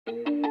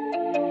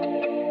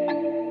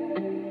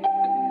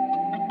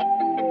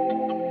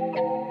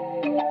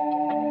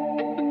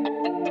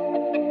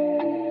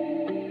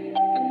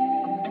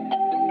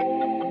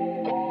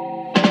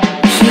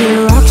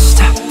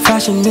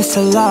Passion is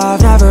alive,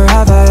 never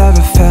have I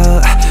ever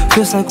felt.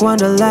 Feels like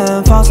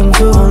Wonderland, falls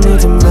into a whole new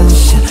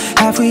dimension.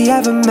 Have we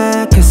ever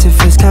met? Cause it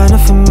feels kinda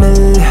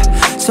familiar,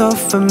 so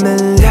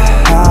familiar.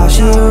 How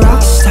she a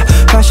rockstar,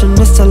 passion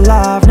is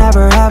alive,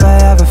 never have I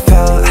ever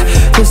felt.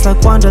 Feels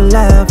like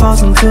Wonderland,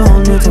 falls into a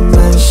whole new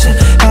dimension.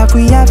 Have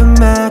we ever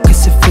met?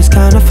 Cause it feels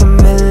kinda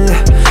familiar,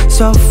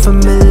 so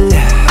familiar.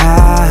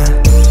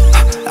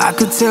 I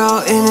could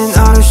tell in and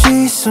out of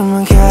she's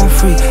someone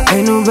carefree.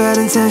 Ain't no bad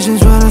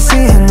intentions when I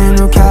see her, ain't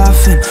no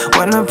caffeine.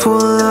 When I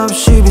pull up,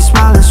 she be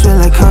smiling straight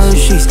like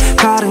Hershey's.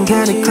 Cotton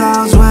candy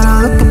clouds when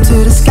I look up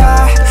to the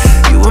sky.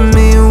 You and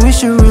me, we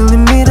should really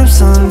meet up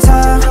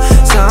sometime.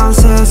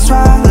 Sunsets,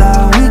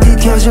 twilight, we could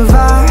catch a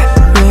vibe.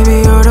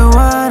 Maybe you're the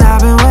one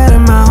I've been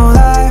waiting my whole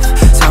life.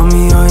 Tell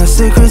me all your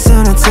secrets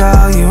and I'll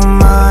tell you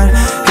mine.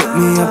 Hit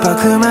me up, I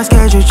clear my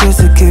schedule just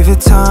to give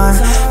it time.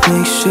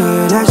 Make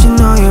sure that you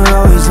know you're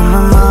always in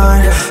my mind.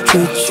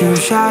 Treat you,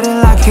 shout it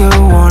like you're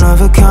one of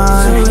a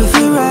kind. So if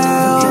you're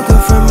real, go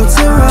from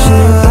material. She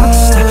a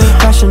rockstar,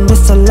 passion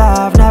is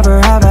alive,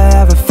 never have I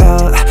ever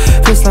felt.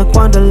 Feels like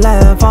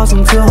Wonderland, falls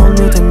into a whole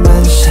new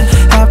dimension.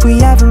 Have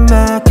we ever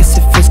met? Cause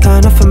it feels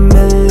kinda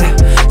familiar,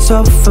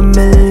 so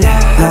familiar.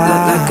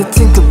 Like a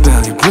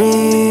Tinkerbell, you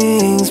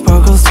bring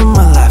sparkles to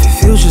my life. It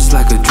feels just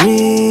like a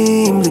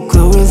dream. The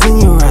glow is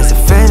in your eyes, the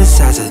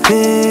fantasize a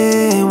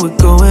thing. We're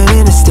going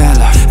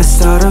interstellar, the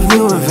start of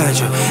new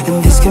adventure,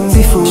 and this can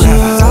be forever. She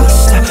a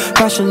rockstar,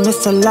 passion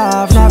is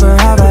alive, never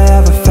have I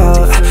ever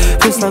felt.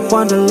 Feels like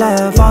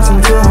Wonderland, falls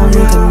into a whole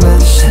new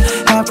dimension.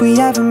 Have we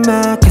ever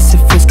met? Cause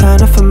it feels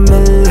kinda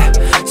familiar,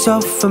 so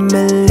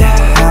familiar.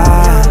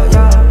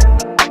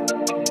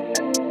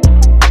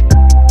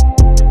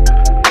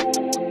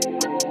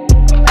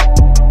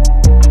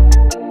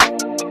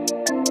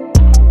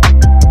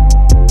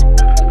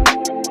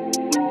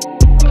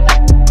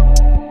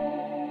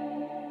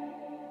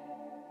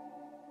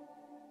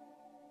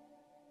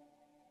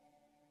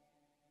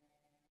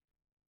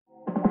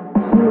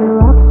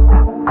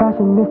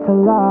 Passion is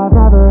alive,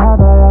 never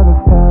have I ever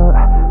felt.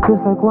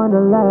 Feels like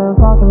Wonderland,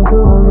 falls into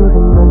a whole new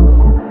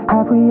dimension.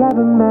 Have we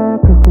ever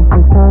met? Cause it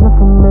feels kinda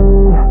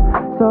familiar,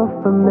 so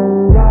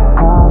familiar.